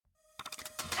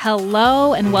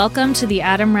Hello and welcome to the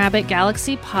Adam Rabbit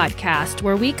Galaxy podcast,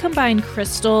 where we combine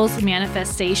crystals,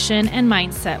 manifestation, and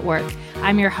mindset work.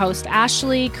 I'm your host,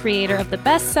 Ashley, creator of the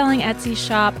best-selling Etsy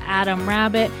shop, Adam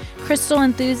Rabbit, crystal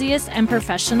enthusiast, and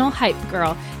professional hype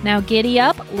girl. Now giddy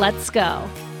up, let's go.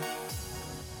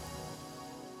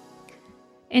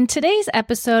 In today's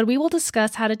episode, we will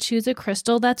discuss how to choose a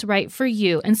crystal that's right for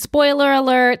you. And spoiler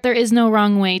alert, there is no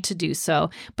wrong way to do so.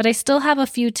 But I still have a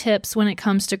few tips when it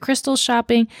comes to crystal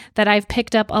shopping that I've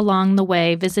picked up along the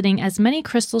way, visiting as many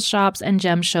crystal shops and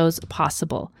gem shows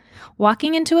possible.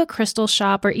 Walking into a crystal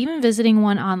shop or even visiting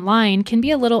one online can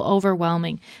be a little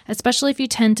overwhelming, especially if you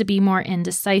tend to be more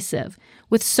indecisive.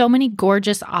 With so many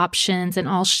gorgeous options in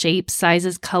all shapes,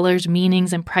 sizes, colors,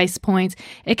 meanings, and price points,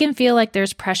 it can feel like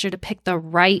there's pressure to pick the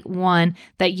right one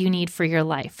that you need for your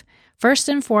life. First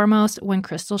and foremost, when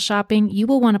crystal shopping, you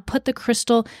will want to put the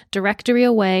crystal directory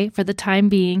away for the time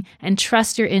being and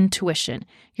trust your intuition.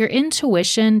 Your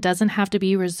intuition doesn't have to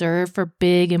be reserved for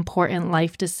big, important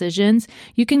life decisions.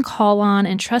 You can call on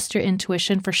and trust your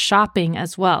intuition for shopping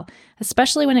as well,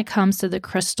 especially when it comes to the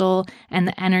crystal and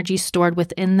the energy stored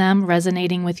within them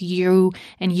resonating with you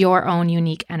and your own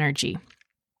unique energy.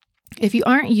 If you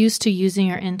aren't used to using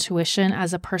your intuition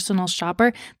as a personal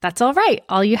shopper, that's all right.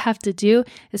 All you have to do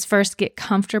is first get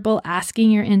comfortable asking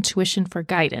your intuition for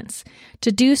guidance.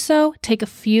 To do so, take a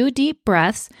few deep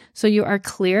breaths so you are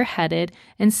clear-headed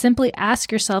and simply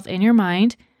ask yourself in your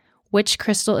mind, which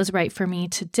crystal is right for me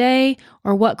today,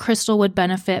 or what crystal would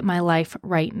benefit my life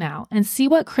right now, and see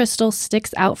what crystal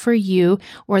sticks out for you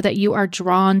or that you are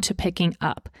drawn to picking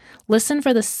up. Listen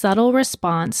for the subtle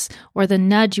response or the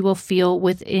nudge you will feel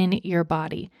within your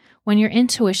body. When your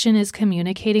intuition is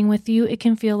communicating with you, it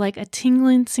can feel like a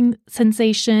tingling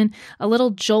sensation, a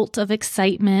little jolt of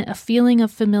excitement, a feeling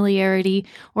of familiarity,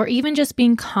 or even just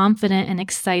being confident and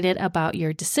excited about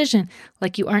your decision,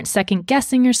 like you aren't second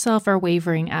guessing yourself or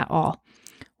wavering at all.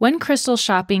 When crystal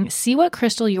shopping, see what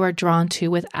crystal you are drawn to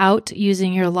without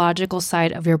using your logical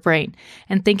side of your brain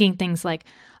and thinking things like,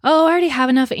 oh, I already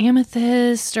have enough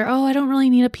amethyst, or oh, I don't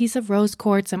really need a piece of rose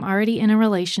quartz, I'm already in a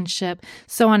relationship,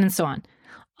 so on and so on.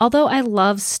 Although I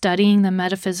love studying the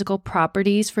metaphysical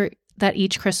properties that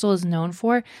each crystal is known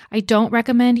for, I don't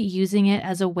recommend using it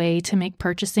as a way to make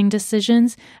purchasing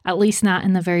decisions, at least not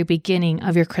in the very beginning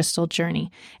of your crystal journey.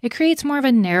 It creates more of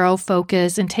a narrow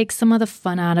focus and takes some of the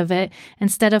fun out of it.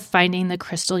 Instead of finding the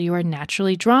crystal you are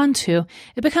naturally drawn to,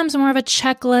 it becomes more of a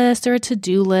checklist or a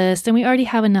to-do list, and we already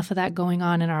have enough of that going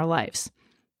on in our lives.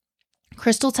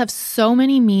 Crystals have so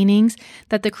many meanings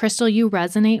that the crystal you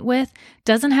resonate with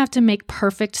doesn't have to make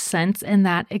perfect sense in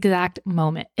that exact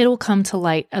moment. It'll come to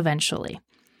light eventually.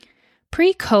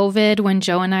 Pre-COVID, when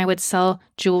Joe and I would sell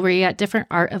jewelry at different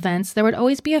art events, there would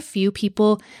always be a few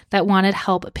people that wanted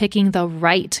help picking the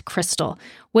right crystal,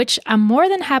 which I'm more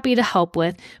than happy to help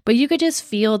with, but you could just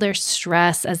feel their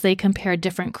stress as they compared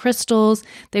different crystals.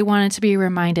 They wanted to be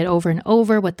reminded over and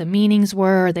over what the meanings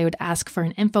were, or they would ask for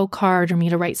an info card or me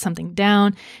to write something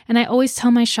down, and I always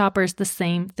tell my shoppers the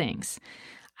same things.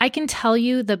 I can tell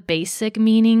you the basic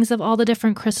meanings of all the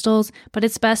different crystals, but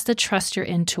it's best to trust your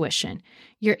intuition.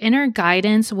 Your inner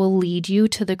guidance will lead you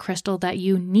to the crystal that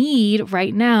you need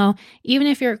right now, even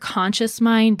if your conscious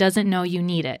mind doesn't know you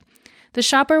need it. The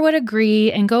shopper would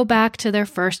agree and go back to their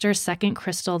first or second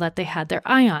crystal that they had their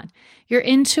eye on. Your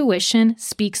intuition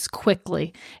speaks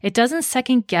quickly. It doesn't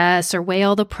second guess or weigh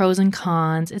all the pros and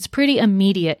cons. It's pretty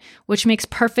immediate, which makes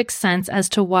perfect sense as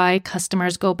to why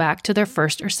customers go back to their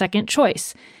first or second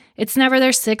choice. It's never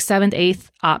their sixth, seventh,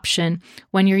 eighth option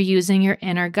when you're using your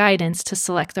inner guidance to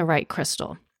select the right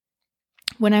crystal.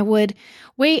 When I would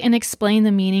wait and explain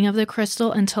the meaning of the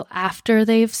crystal until after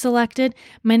they've selected,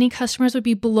 many customers would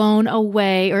be blown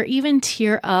away or even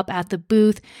tear up at the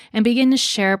booth and begin to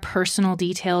share personal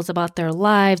details about their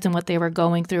lives and what they were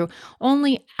going through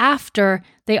only after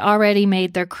they already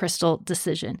made their crystal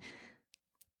decision.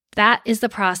 That is the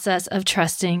process of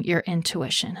trusting your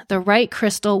intuition. The right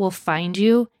crystal will find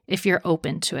you if you're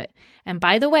open to it. And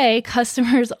by the way,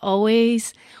 customers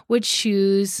almost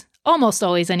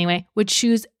always anyway, would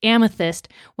choose amethyst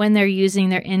when they're using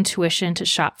their intuition to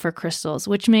shop for crystals,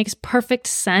 which makes perfect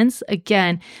sense,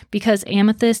 again, because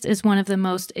amethyst is one of the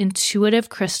most intuitive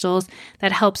crystals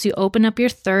that helps you open up your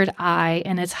third eye,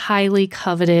 and it's highly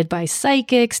coveted by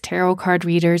psychics, tarot card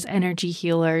readers, energy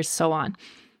healers, so on.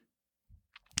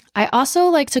 I also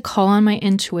like to call on my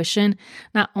intuition,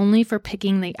 not only for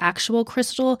picking the actual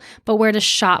crystal, but where to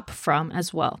shop from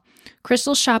as well.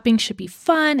 Crystal shopping should be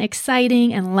fun,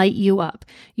 exciting, and light you up.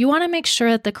 You want to make sure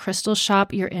that the crystal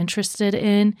shop you're interested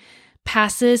in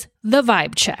passes the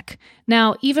vibe check.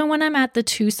 Now, even when I'm at the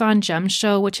Tucson Gem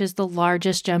Show, which is the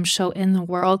largest gem show in the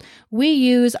world, we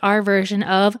use our version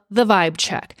of the vibe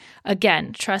check.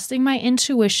 Again, trusting my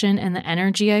intuition and the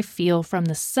energy I feel from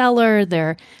the seller,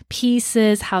 their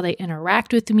pieces, how they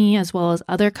interact with me, as well as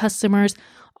other customers.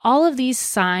 All of these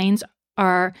signs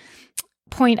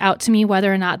point out to me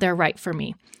whether or not they're right for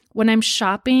me. When I'm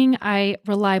shopping, I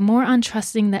rely more on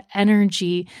trusting the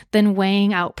energy than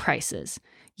weighing out prices.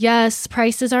 Yes,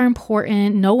 prices are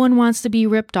important. No one wants to be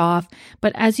ripped off.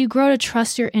 But as you grow to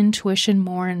trust your intuition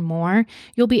more and more,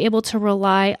 you'll be able to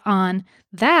rely on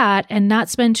that and not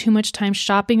spend too much time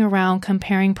shopping around,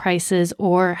 comparing prices,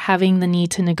 or having the need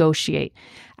to negotiate.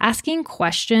 Asking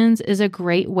questions is a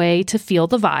great way to feel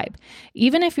the vibe.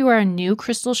 Even if you are a new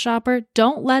crystal shopper,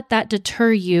 don't let that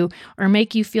deter you or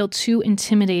make you feel too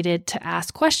intimidated to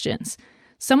ask questions.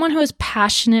 Someone who is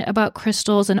passionate about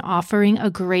crystals and offering a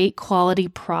great quality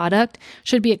product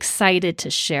should be excited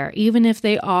to share, even if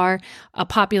they are a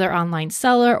popular online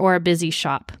seller or a busy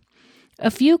shop. A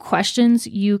few questions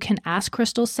you can ask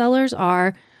crystal sellers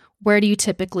are, where do you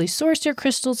typically source your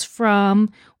crystals from?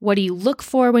 What do you look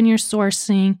for when you're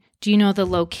sourcing? Do you know the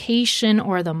location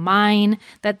or the mine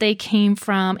that they came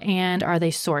from? And are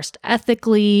they sourced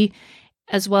ethically?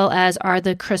 As well as, are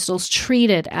the crystals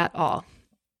treated at all?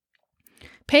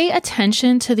 Pay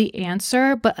attention to the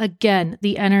answer, but again,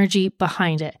 the energy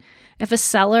behind it. If a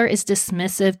seller is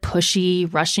dismissive,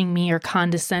 pushy, rushing me, or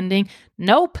condescending,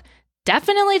 nope,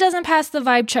 definitely doesn't pass the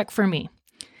vibe check for me.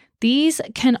 These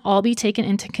can all be taken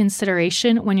into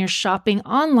consideration when you're shopping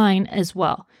online as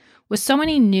well. With so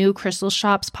many new crystal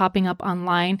shops popping up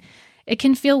online, it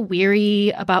can feel weary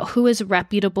about who is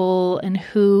reputable and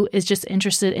who is just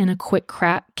interested in a quick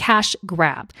cash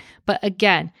grab. But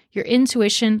again, your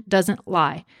intuition doesn't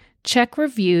lie. Check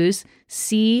reviews,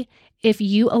 see if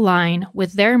you align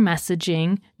with their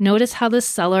messaging, notice how the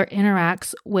seller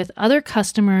interacts with other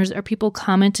customers or people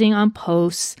commenting on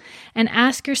posts, and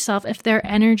ask yourself if their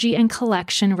energy and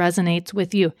collection resonates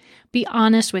with you. Be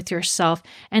honest with yourself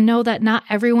and know that not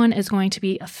everyone is going to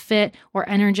be a fit or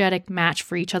energetic match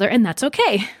for each other, and that's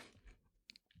okay.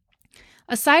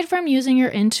 Aside from using your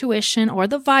intuition or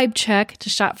the vibe check to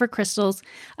shop for crystals,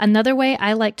 another way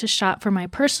I like to shop for my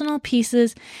personal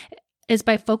pieces is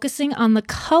by focusing on the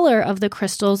color of the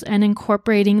crystals and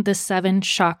incorporating the 7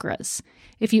 chakras.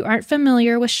 If you aren't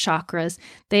familiar with chakras,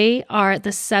 they are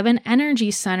the 7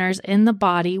 energy centers in the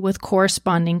body with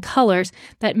corresponding colors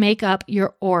that make up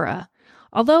your aura.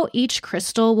 Although each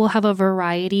crystal will have a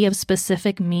variety of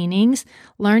specific meanings,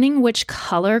 learning which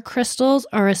color crystals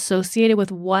are associated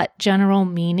with what general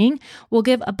meaning will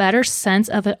give a better sense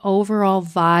of an overall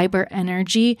vibe or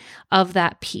energy of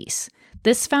that piece.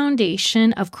 This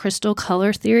foundation of crystal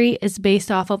color theory is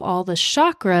based off of all the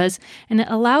chakras, and it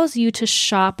allows you to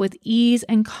shop with ease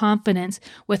and confidence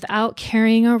without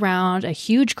carrying around a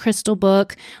huge crystal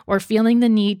book or feeling the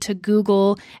need to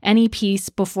Google any piece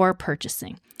before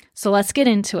purchasing. So let's get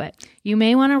into it. You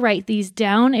may want to write these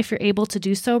down if you're able to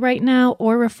do so right now,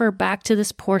 or refer back to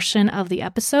this portion of the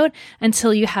episode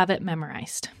until you have it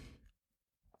memorized.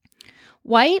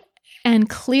 White and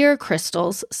clear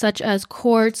crystals, such as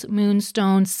quartz,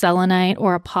 moonstone, selenite,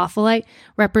 or apophyllite,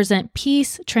 represent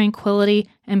peace, tranquility,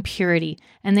 and purity,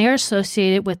 and they are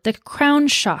associated with the crown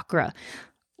chakra,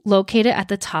 located at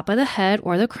the top of the head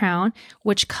or the crown,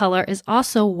 which color is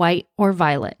also white or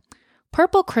violet.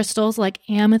 Purple crystals like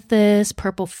amethyst,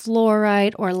 purple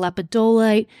fluorite, or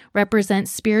lepidolite represent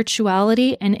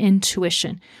spirituality and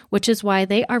intuition, which is why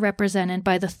they are represented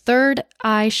by the third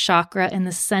eye chakra in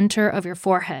the center of your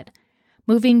forehead.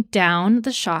 Moving down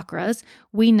the chakras,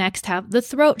 we next have the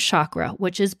throat chakra,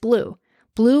 which is blue.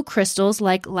 Blue crystals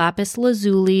like lapis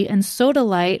lazuli and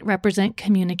sodalite represent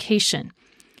communication.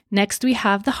 Next, we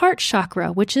have the heart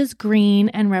chakra, which is green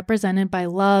and represented by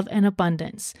love and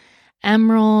abundance.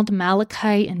 Emerald,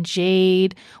 malachite, and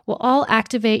jade will all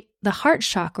activate the heart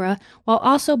chakra while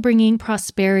also bringing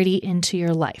prosperity into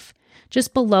your life.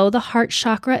 Just below the heart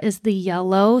chakra is the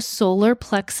yellow solar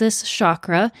plexus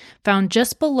chakra, found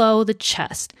just below the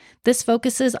chest. This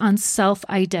focuses on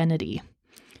self-identity.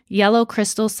 Yellow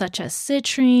crystals such as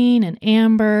citrine and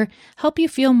amber help you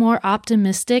feel more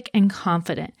optimistic and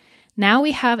confident. Now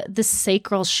we have the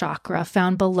sacral chakra,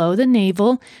 found below the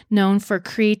navel, known for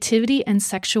creativity and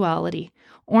sexuality.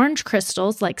 Orange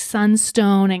crystals like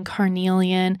sunstone and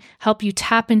carnelian help you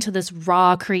tap into this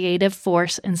raw creative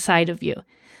force inside of you.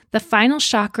 The final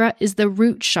chakra is the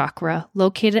root chakra,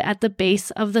 located at the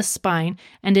base of the spine,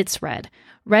 and it's red.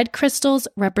 Red crystals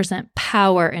represent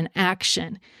power and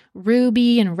action.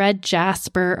 Ruby and red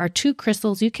jasper are two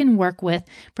crystals you can work with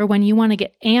for when you want to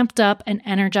get amped up and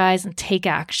energized and take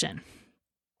action.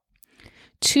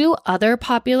 Two other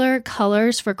popular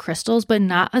colors for crystals, but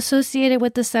not associated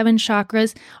with the 7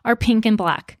 chakras, are pink and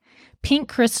black. Pink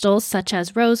crystals, such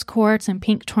as rose quartz and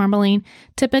pink tourmaline,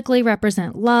 typically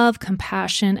represent love,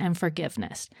 compassion, and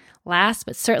forgiveness. Last,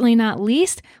 but certainly not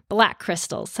least, black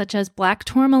crystals, such as black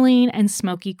tourmaline and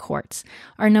smoky quartz,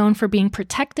 are known for being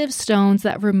protective stones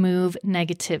that remove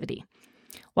negativity.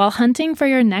 While hunting for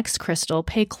your next crystal,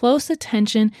 pay close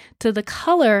attention to the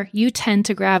color you tend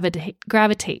to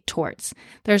gravitate towards.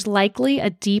 There's likely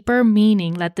a deeper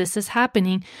meaning that this is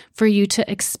happening for you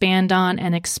to expand on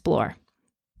and explore.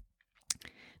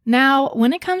 Now,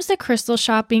 when it comes to crystal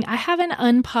shopping, I have an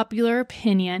unpopular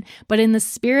opinion, but in the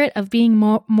spirit of being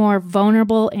more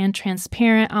vulnerable and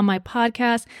transparent on my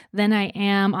podcast than I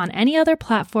am on any other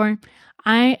platform,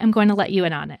 I am going to let you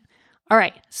in on it. All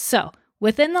right, so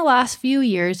within the last few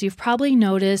years, you've probably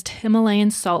noticed Himalayan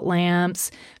salt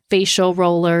lamps, facial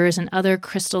rollers, and other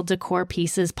crystal decor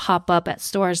pieces pop up at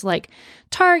stores like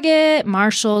Target,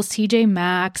 Marshalls, TJ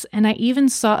Maxx, and I even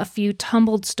saw a few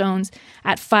tumbled stones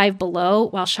at Five Below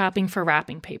while shopping for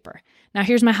wrapping paper. Now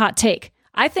here's my hot take.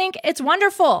 I think it's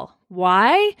wonderful.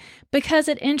 Why? Because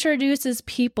it introduces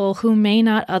people who may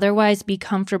not otherwise be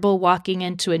comfortable walking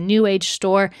into a new age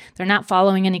store. They're not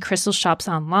following any crystal shops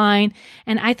online.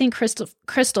 And I think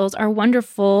crystals are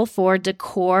wonderful for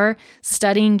decor,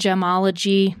 studying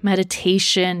gemology,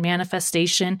 meditation,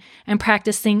 manifestation, and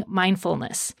practicing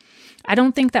mindfulness. I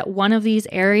don't think that one of these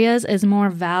areas is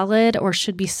more valid or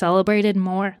should be celebrated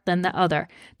more than the other.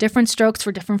 Different strokes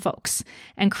for different folks.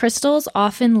 And crystals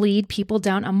often lead people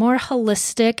down a more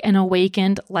holistic and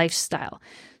awakened lifestyle.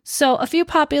 So a few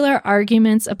popular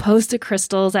arguments opposed to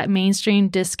crystals at mainstream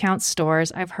discount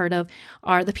stores I've heard of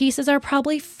are the pieces are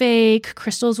probably fake,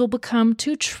 crystals will become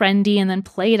too trendy and then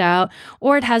played out,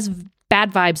 or it has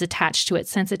bad vibes attached to it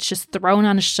since it's just thrown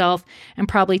on a shelf and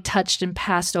probably touched and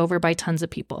passed over by tons of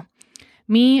people.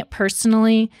 Me,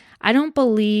 personally, I don't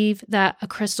believe that a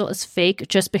crystal is fake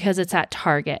just because it's at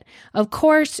Target. Of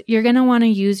course, you're going to want to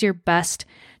use your best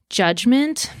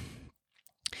judgment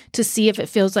to see if it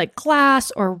feels like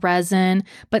glass or resin,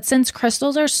 but since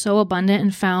crystals are so abundant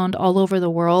and found all over the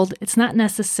world, it's not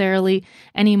necessarily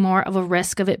any more of a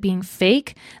risk of it being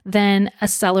fake than a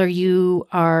seller you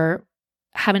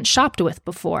haven't shopped with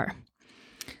before.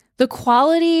 The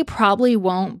quality probably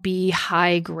won't be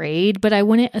high grade, but I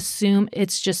wouldn't assume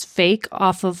it's just fake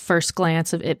off of first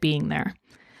glance of it being there.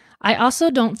 I also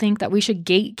don't think that we should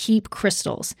gatekeep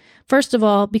crystals. First of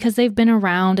all, because they've been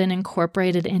around and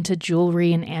incorporated into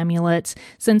jewelry and amulets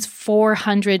since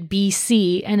 400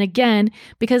 BC, and again,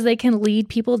 because they can lead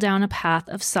people down a path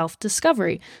of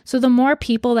self-discovery. So the more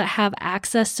people that have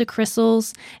access to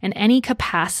crystals in any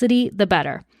capacity, the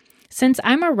better. Since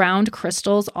I'm around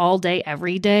crystals all day,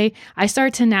 every day, I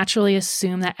start to naturally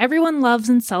assume that everyone loves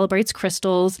and celebrates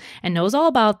crystals and knows all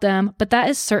about them, but that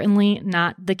is certainly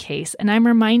not the case. And I'm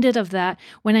reminded of that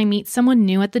when I meet someone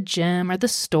new at the gym or the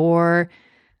store.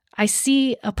 I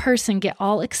see a person get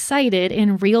all excited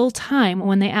in real time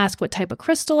when they ask what type of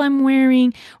crystal I'm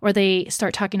wearing, or they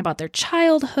start talking about their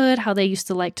childhood, how they used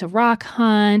to like to rock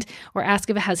hunt, or ask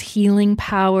if it has healing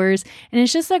powers. And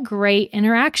it's just a great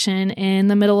interaction in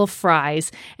the middle of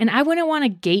fries. And I wouldn't want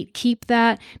to gatekeep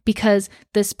that because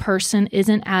this person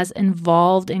isn't as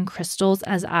involved in crystals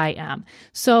as I am.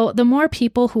 So the more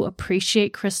people who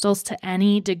appreciate crystals to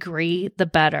any degree, the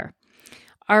better.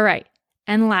 All right.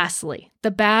 And lastly,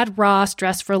 the bad Ross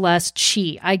dress for less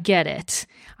chi. I get it.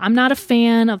 I'm not a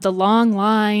fan of the long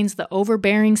lines, the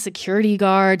overbearing security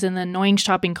guards, and the annoying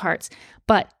shopping carts.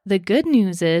 But the good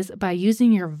news is by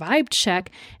using your vibe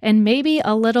check and maybe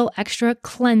a little extra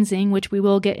cleansing, which we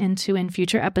will get into in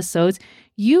future episodes,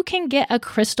 you can get a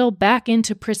crystal back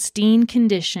into pristine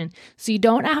condition. So you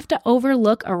don't have to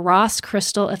overlook a Ross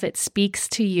crystal if it speaks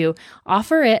to you.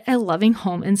 Offer it a loving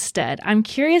home instead. I'm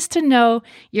curious to know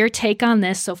your take on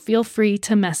this, so feel free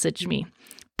to message me.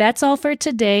 That's all for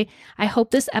today. I hope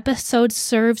this episode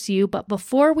serves you, but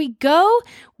before we go,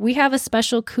 we have a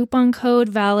special coupon code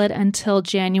valid until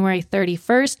January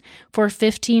 31st for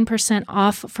 15%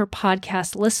 off for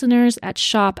podcast listeners at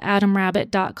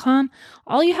shopadamrabbit.com.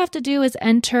 All you have to do is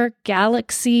enter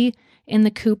Galaxy in the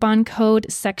coupon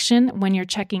code section when you're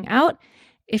checking out.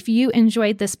 If you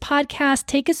enjoyed this podcast,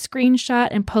 take a screenshot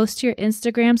and post to your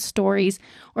Instagram stories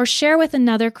or share with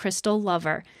another crystal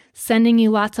lover. Sending you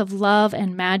lots of love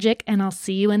and magic, and I'll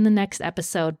see you in the next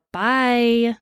episode. Bye.